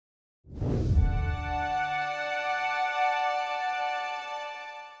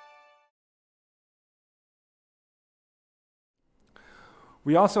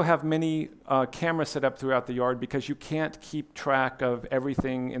We also have many cameras set up throughout the yard because you can't keep track of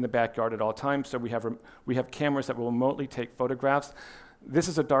everything in the backyard at all times. So we have cameras that will remotely take photographs. This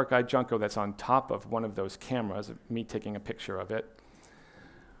is a dark-eyed junco that's on top of one of those cameras, me taking a picture of it.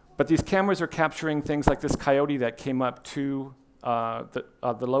 But these cameras are capturing things like this coyote that came up to the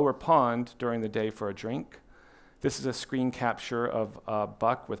lower pond during the day for a drink. This is a screen capture of a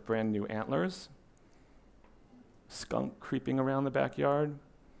buck with brand new antlers. Skunk creeping around the backyard.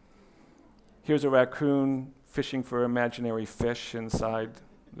 Here's a raccoon fishing for imaginary fish inside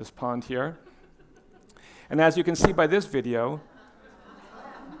this pond here. And as you can see by this video,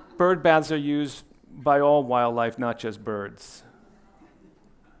 bird baths are used by all wildlife, not just birds.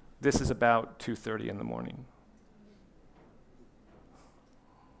 This is about 2:30 in the morning.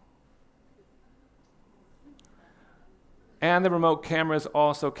 And the remote cameras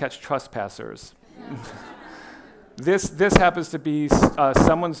also catch trespassers. This happens to be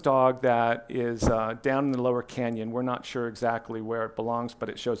someone's dog that is down in the lower canyon. We're not sure exactly where it belongs, but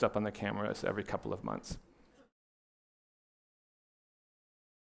it shows up on the cameras every couple of months.